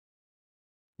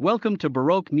Welcome to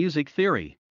Baroque Music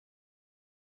Theory.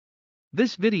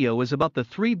 This video is about the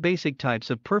three basic types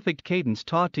of perfect cadence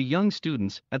taught to young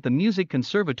students at the music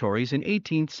conservatories in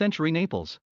 18th century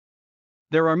Naples.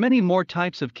 There are many more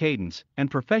types of cadence, and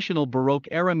professional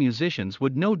Baroque-era musicians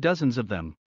would know dozens of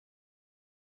them.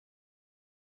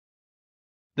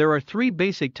 There are three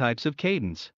basic types of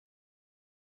cadence.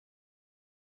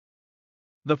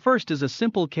 The first is a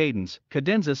simple cadence,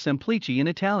 cadenza semplice in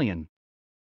Italian.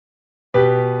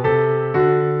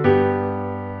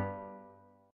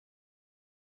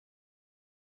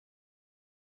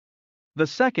 The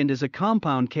second is a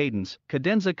compound cadence,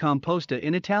 cadenza composta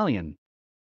in Italian.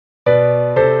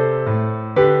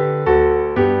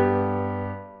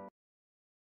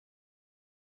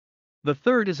 The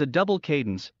third is a double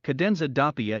cadence, cadenza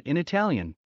doppia in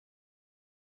Italian.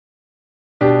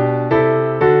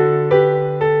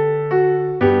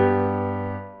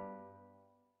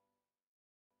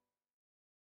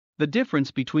 The difference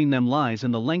between them lies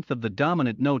in the length of the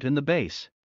dominant note in the bass.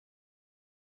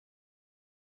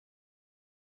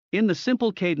 In the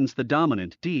simple cadence, the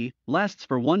dominant D lasts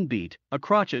for one beat, a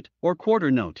crotchet, or quarter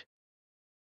note.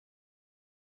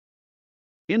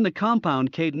 In the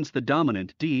compound cadence, the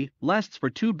dominant D lasts for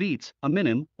two beats, a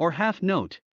minim, or half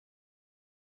note.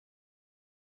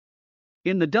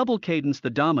 In the double cadence, the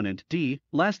dominant D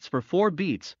lasts for four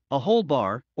beats, a whole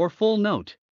bar, or full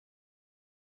note.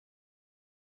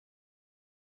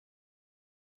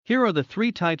 Here are the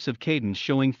three types of cadence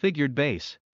showing figured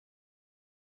bass.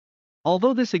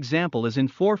 Although this example is in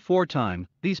 4/4 time,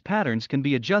 these patterns can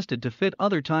be adjusted to fit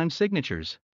other time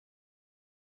signatures.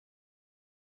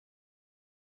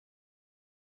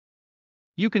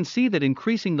 You can see that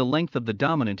increasing the length of the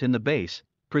dominant in the bass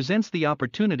presents the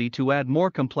opportunity to add more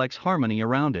complex harmony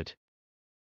around it.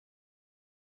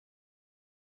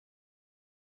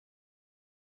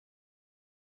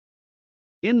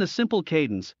 In the simple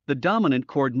cadence, the dominant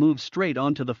chord moves straight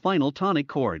onto the final tonic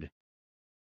chord.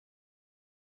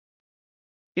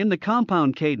 In the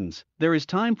compound cadence, there is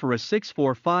time for a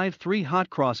 6-4-5-3 hot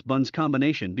cross buns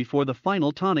combination before the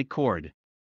final tonic chord.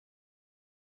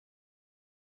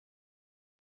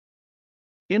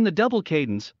 In the double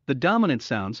cadence, the dominant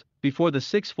sounds before the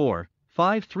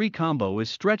 6-4-5-3 combo is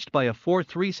stretched by a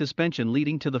 4-3 suspension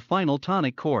leading to the final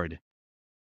tonic chord.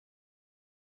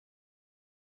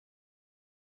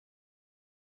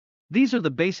 These are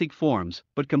the basic forms,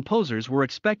 but composers were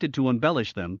expected to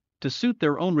embellish them to suit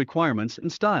their own requirements and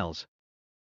styles.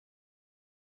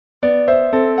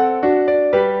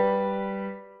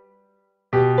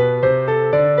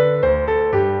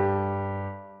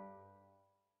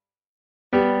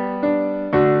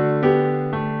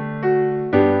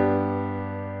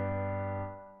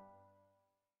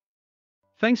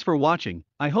 Thanks for watching.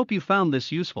 I hope you found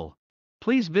this useful.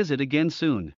 Please visit again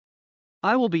soon.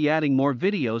 I will be adding more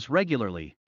videos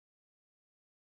regularly.